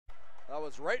That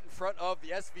was right in front of the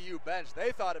SVU bench.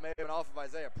 They thought it may have been off of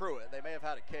Isaiah Pruitt. They may have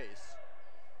had a case.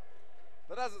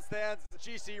 But as it stands, the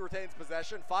GC retains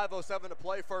possession. 5:07 to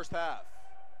play, first half.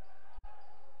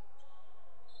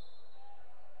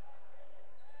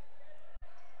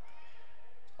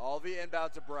 Alvey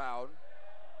inbound to Brown.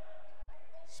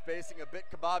 Spacing a bit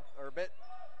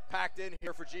packed in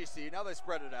here for GC. Now they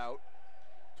spread it out.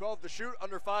 12 to shoot,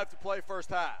 under 5 to play, first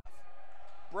half.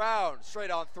 Brown straight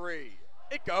on three.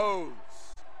 It goes.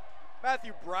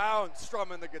 Matthew Brown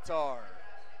strumming the guitar.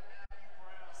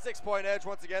 6-point edge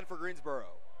once again for Greensboro.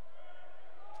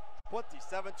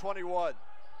 27-21.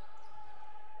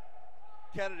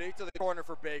 Kennedy to the corner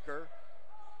for Baker.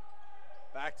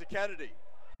 Back to Kennedy.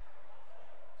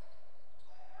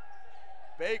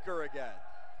 Baker again.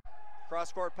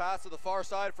 Cross-court pass to the far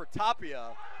side for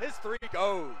Tapia. His three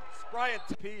goes. Bryant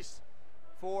piece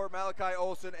for Malachi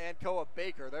Olson and Koa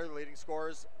Baker. They're the leading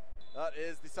scorers. That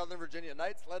is the Southern Virginia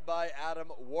Knights, led by Adam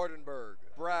Wardenberg,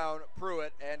 Brown,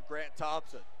 Pruitt, and Grant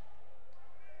Thompson.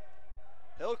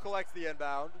 Hill collects the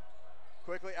inbound.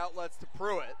 Quickly outlets to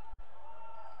Pruitt.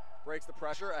 Breaks the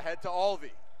pressure, ahead to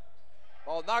Alvey.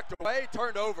 Ball knocked away,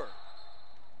 turned over.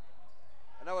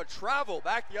 And now a travel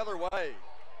back the other way.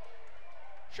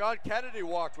 Sean Kennedy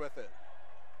walked with it.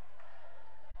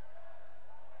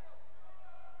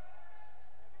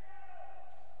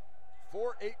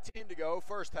 .4:18 to go,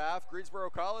 first half. Greensboro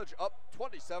College up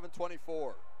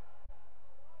 27-24.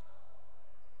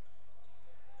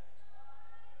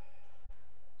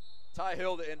 Ty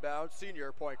Hill to inbound,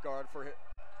 senior point guard for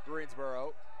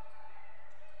Greensboro.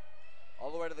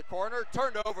 All the way to the corner,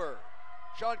 turned over.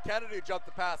 Sean Kennedy jumped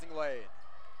the passing lane.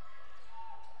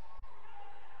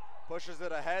 Pushes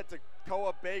it ahead to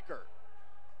Koa Baker.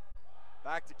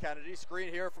 Back to Kennedy,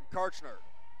 screen here from Kartchner.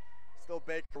 Still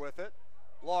Baker with it.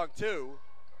 Long two,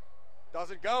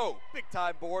 doesn't go. Big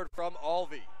time board from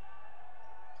Alvey.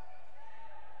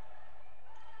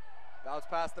 Bounce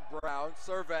pass to Brown,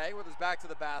 surveying with his back to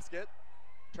the basket.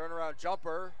 Turnaround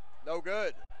jumper, no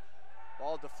good.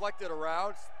 Ball deflected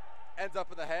around, ends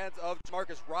up in the hands of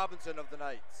Marcus Robinson of the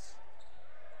Knights.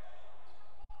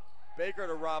 Baker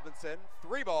to Robinson,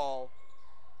 three ball.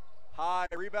 High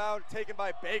rebound taken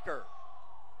by Baker.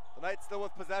 The Knights still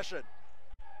with possession.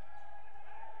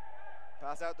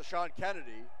 Pass out to Sean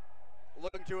Kennedy,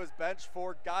 looking to his bench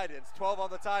for guidance. 12 on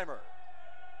the timer.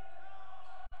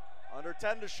 Under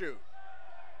 10 to shoot.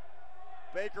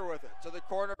 Baker with it to the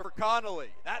corner for Connolly.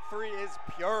 That three is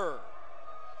pure.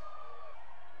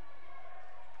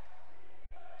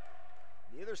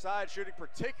 Neither side shooting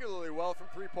particularly well from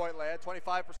three-point land.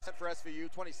 25% for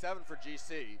SVU, 27 for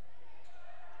GC.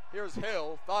 Here's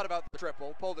Hill, thought about the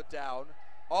triple, pulled it down.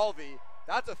 Alvey,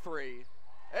 that's a three.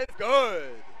 It's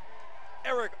good.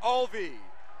 Eric Alvey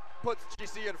puts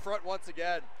GC in front once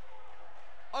again.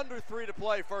 Under 3 to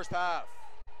play, first half.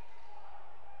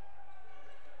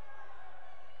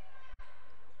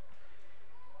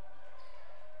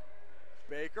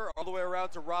 Baker all the way around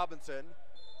to Robinson.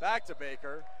 Back to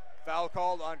Baker. Foul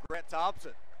called on Grant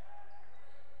Thompson.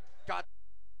 Got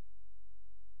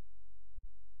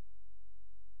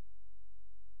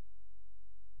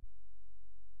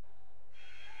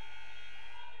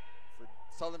for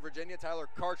Southern Virginia, Tyler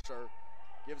Kartchner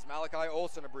gives Malachi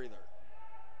Olson a breather.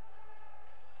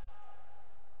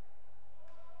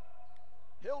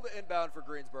 Hill to inbound for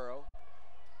Greensboro.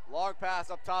 Long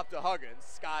pass up top to Huggins.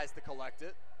 Skies to collect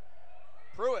it.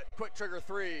 Pruitt, quick trigger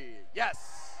three.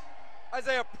 Yes!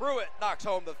 Isaiah Pruitt knocks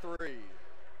home the three.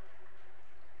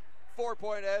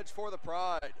 4-point edge for the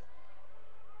Pride.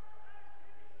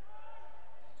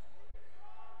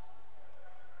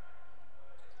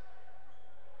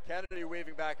 Kennedy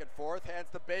weaving back and forth, hands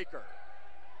to Baker.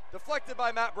 Deflected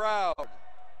by Matt Brown.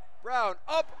 Brown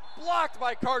up, blocked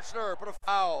by Kartchner, but a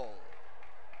foul.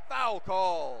 Foul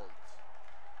called.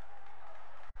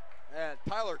 And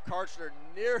Tyler Kartchner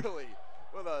nearly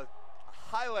with a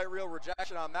highlight reel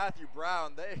rejection on Matthew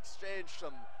Brown. They exchanged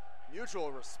some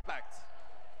mutual respect.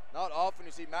 Not often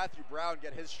you see Matthew Brown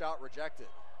get his shot rejected.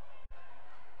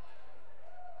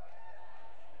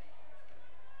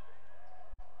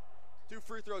 Two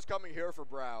free throws coming here for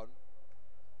Brown.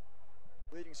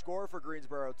 Leading scorer for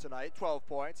Greensboro tonight, 12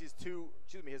 points. His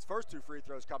first two free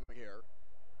throws coming here.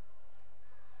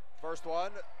 First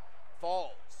one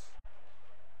falls.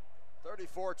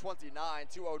 34-29,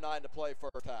 2:09 to play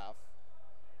first half.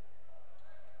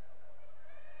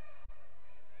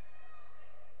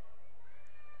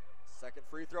 Second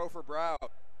free throw for Brown,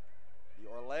 the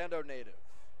Orlando native.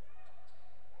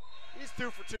 He's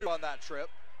 2 for 2 on that trip.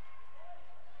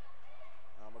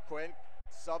 Now McQuinn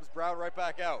subs Brown right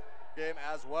back out. Game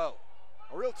as well.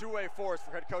 A real two-way force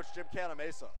for head coach Jim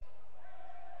Canamesa.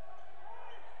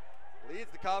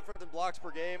 Leads the conference in blocks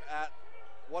per game at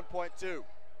 1.2.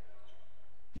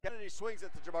 Kennedy swings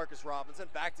it to Jamarcus Robinson,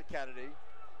 back to Kennedy.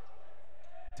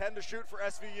 10 to shoot for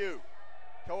SVU.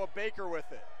 Koa Baker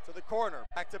with it, to the corner,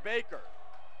 back to Baker.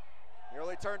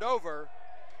 Nearly turned over,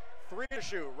 3 to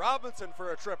shoot. Robinson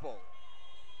for a triple.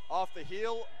 Off the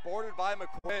heel, boarded by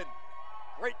McQuinn.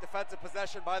 Great defensive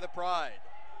possession by the Pride.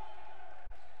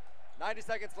 90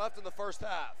 seconds left in the first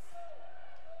half.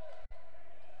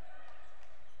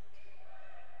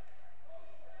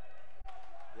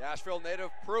 The Asheville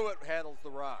native Pruitt handles the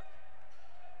rock.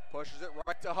 Pushes it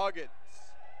right to Huggins.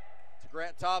 To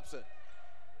Grant Thompson.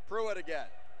 Pruitt again.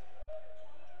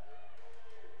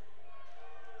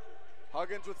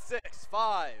 Huggins with 6,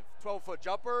 5, 12-foot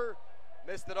jumper.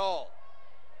 Missed it all.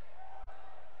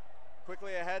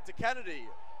 Quickly ahead to Kennedy.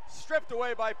 Stripped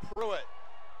away by Pruitt.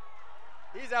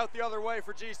 He's out the other way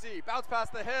for GC. Bounce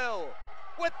past the hill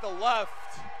with the left.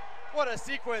 What a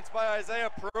sequence by Isaiah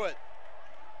Pruitt.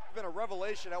 Been a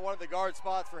revelation at one of the guard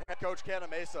spots for head coach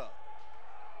Canamesa.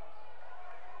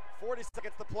 40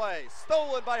 seconds to play.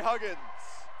 Stolen by Huggins.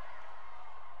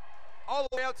 All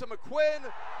the way out to McQuinn.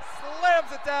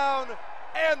 Slams it down.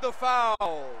 And the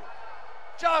foul.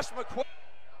 Josh McQuinn.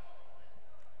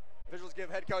 Officials give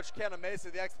head coach Canamesa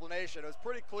the explanation. It was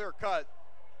pretty clear cut.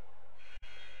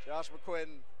 Josh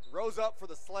McQuinn rose up for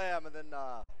the slam and then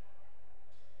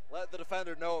let the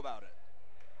defender know about it.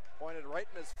 Pointed right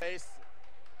in his face.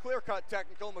 Clear-cut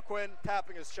technical. McQuinn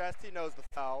tapping his chest. He knows the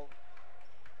foul.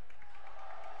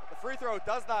 But the free throw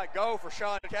does not go for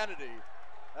Sean Kennedy.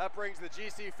 That brings the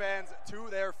GC fans to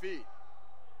their feet.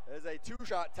 It is a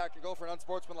 2-shot technical for an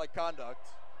unsportsmanlike conduct.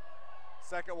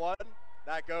 Second one,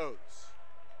 that goes.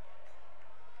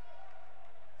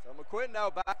 So McQuinn now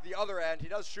back the other end. He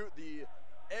does shoot the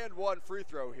and one free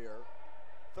throw here.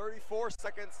 34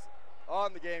 seconds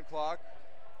on the game clock.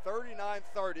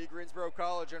 39-30, Greensboro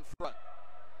College in front.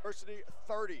 University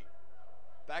 30.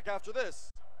 Back after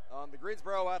this on the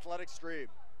Greensboro Athletic Stream.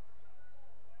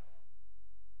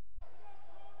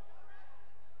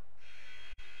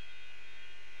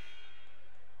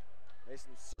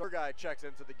 Mason Sergai checks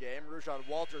into the game. Rushan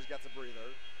Walters gets a breather.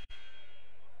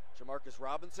 Jamarcus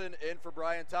Robinson in for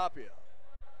Brian Tapia.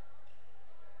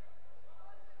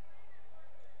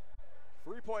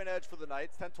 3-point edge for the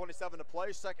Knights. 10:27 to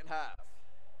play, second half.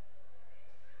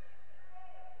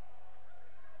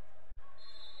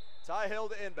 Ty Hill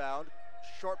to inbound.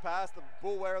 Short pass to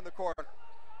Boulware in the corner.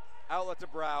 Outlet to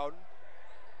Brown.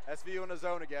 SVU in the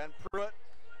zone again. Pruitt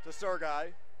to Sergai.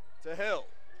 To Hill.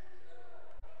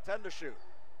 10 to shoot.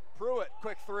 Pruitt,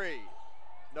 quick 3.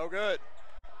 No good.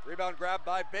 Rebound grabbed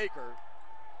by Baker.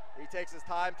 He takes his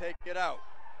time taking it out.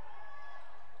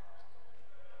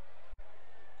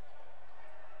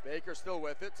 Baker still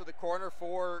with it to the corner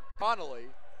for Connolly.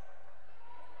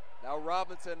 Now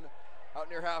Robinson out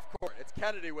near half court. It's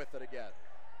Kennedy with it again.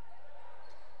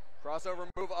 Crossover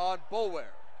move on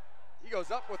Boulware. He goes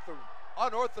up with the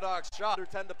unorthodox shot.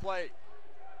 10 to play.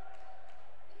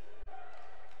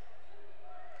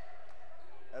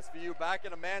 SVU back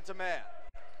in a man-to-man.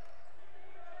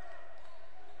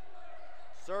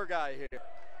 Sergai here.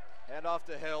 Hand off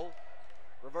to Hill.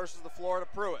 Reverses the floor to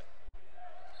Pruitt.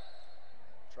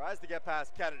 Tries to get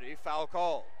past Kennedy. Foul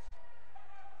called.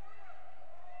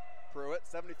 Pruitt,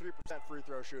 73% free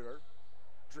throw shooter.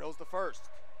 Drills the first.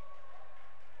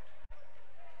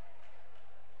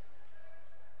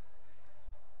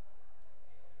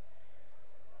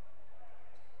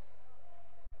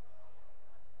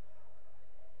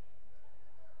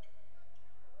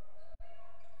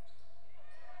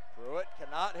 Pruitt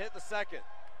cannot hit the second.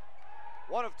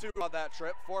 1 of 2 on that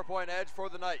trip. 4-point edge for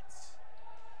the Knights.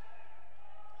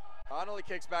 Connolly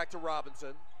kicks back to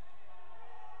Robinson.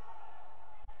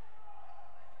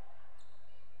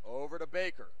 Over to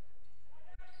Baker.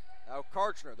 Now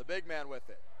Kartchner, the big man with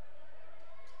it.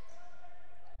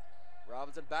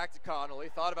 Robinson back to Connolly.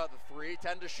 Thought about the 3.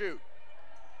 10 to shoot.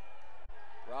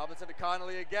 Robinson to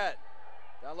Connolly again.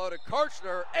 Down low to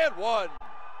Kartchner and 1.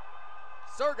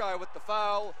 Sergai with the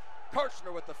foul.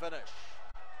 Kartchner with the finish.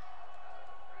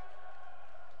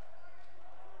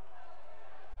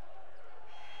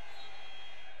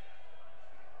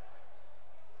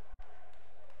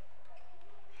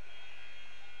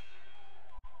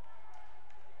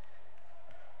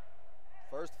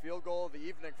 First field goal of the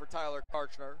evening for Tyler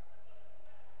Kartchner.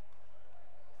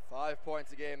 5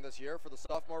 points a game this year for the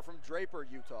sophomore from Draper,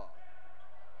 Utah.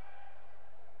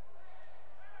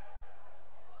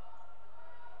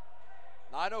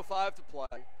 .9:05 to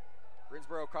play.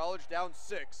 Greensboro College down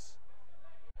 6.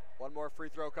 One more free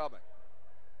throw coming.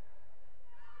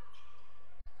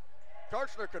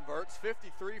 Kartchner converts,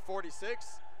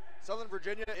 53-46. Southern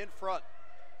Virginia in front.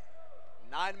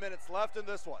 9 minutes left in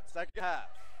this one, second half.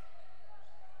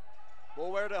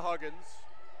 Boulware to Huggins,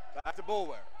 back to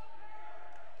Boulware.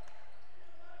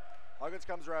 Huggins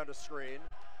comes around to screen.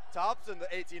 Thompson, the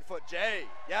 18-foot J,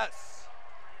 yes.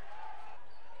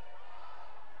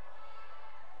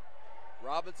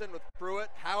 Robinson with Pruitt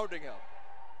hounding him.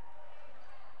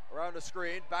 Around the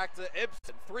screen, back to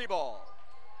Ibsen, 3-ball.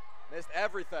 Missed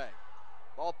everything.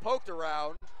 Ball poked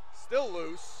around, still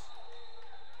loose.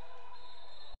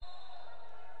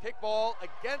 Kickball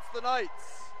against the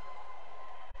Knights.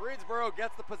 Greensboro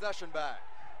gets the possession back.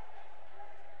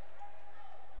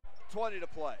 20 to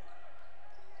play.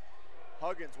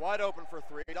 Huggins wide open for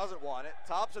three, doesn't want it.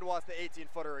 Thompson wants the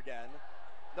 18-footer again.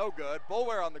 No good.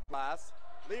 Boulware on the glass,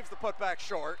 leaves the putback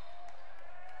short.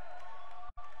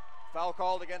 Foul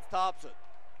called against Thompson.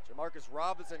 Jamarcus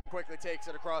Robinson quickly takes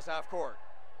it across half court.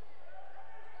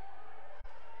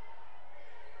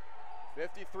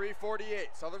 53-48,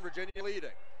 Southern Virginia leading.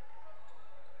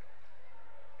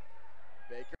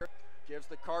 Baker gives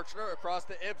to Kartchner across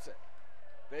to Ibsen.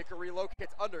 Baker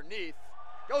relocates underneath,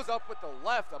 goes up with the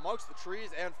left amongst the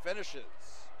trees and finishes.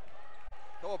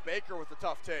 Noah Baker with the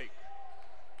tough take.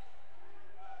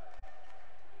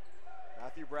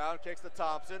 Matthew Brown kicks to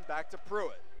Thompson, back to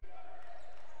Pruitt.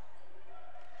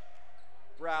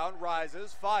 Brown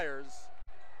rises, fires.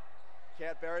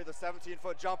 Can't bury the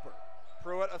 17-foot jumper.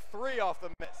 Pruitt a three off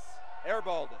the miss.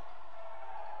 Airballed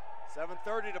it.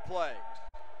 7:30 to play.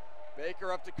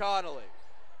 Baker up to Connolly.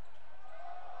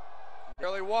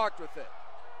 Barely walked with it.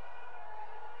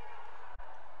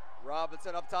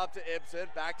 Robinson up top to Ibsen,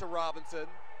 back to Robinson.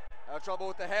 Had trouble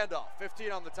with the handoff,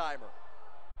 15 on the timer.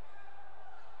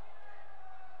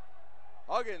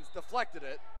 Huggins deflected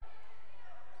it.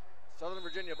 Southern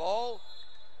Virginia ball.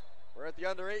 We're at the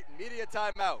under 8 media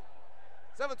timeout.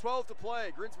 7:12 to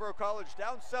play. Greensboro College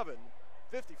down 7,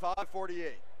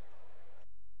 55-48.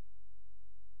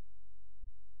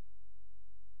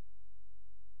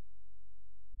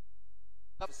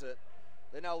 Deficit.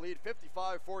 They now lead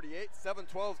 55-48,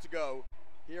 7:12 to go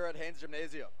here at Haynes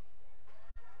Gymnasium.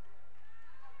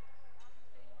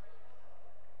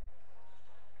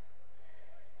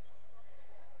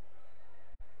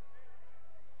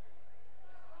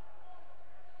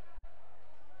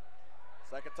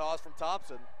 Second toss from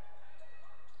Thompson.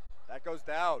 That goes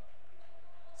down.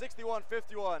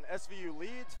 61-51, SVU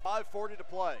leads, 5:40 to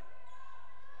play.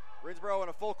 Greensboro in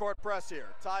a full court press here.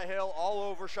 Ty Hill all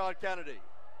over Sean Kennedy.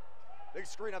 Big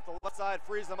screen up the left side,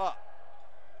 frees them up.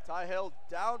 Ty Hill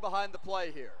down behind the play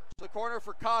here. To the corner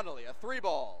for Connolly, a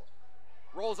 3-ball.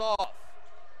 Rolls off.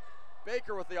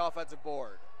 Baker with the offensive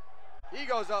board. He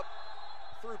goes up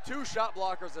through two shot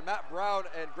blockers and Matt Brown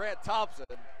and Grant Thompson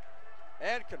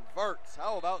and converts.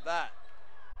 How about that?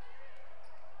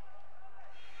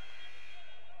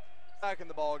 Back in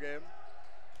the ball game.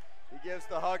 He gives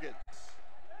to Huggins.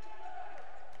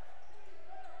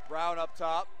 Brown up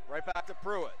top, right back to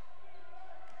Pruitt.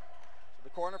 To the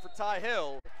corner for Ty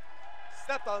Hill.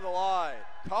 Stepped on the line.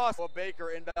 Cost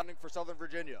Baker inbounding for Southern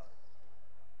Virginia.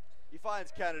 He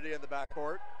finds Kennedy in the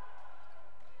backcourt.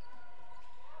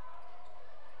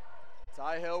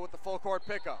 Ty Hill with the full court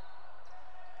pickup.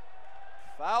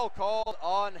 Foul called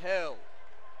on Hill.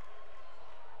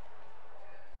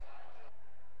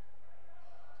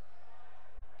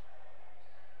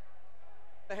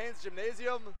 The Haynes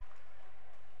Gymnasium.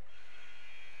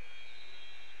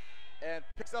 And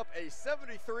picks up a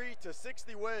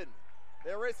 73-60 win.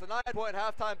 They erase the 9-point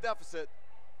halftime deficit.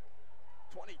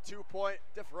 22-point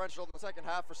differential in the second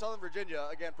half for Southern Virginia.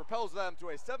 Again, propels them to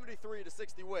a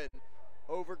 73-60 win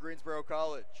over Greensboro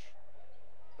College.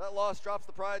 That loss drops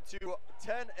the Pride to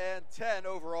 10-10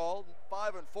 overall,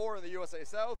 5-4 in the USA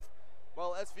South,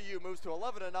 while SVU moves to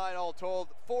 11-9 all told,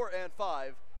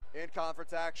 4-5 in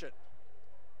conference action.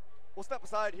 We'll step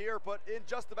aside here, but in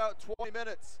just about 20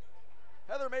 minutes,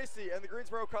 Heather Macy and the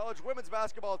Greensboro College women's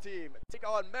basketball team take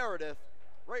on Meredith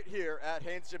right here at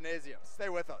Haynes Gymnasium. Stay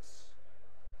with us.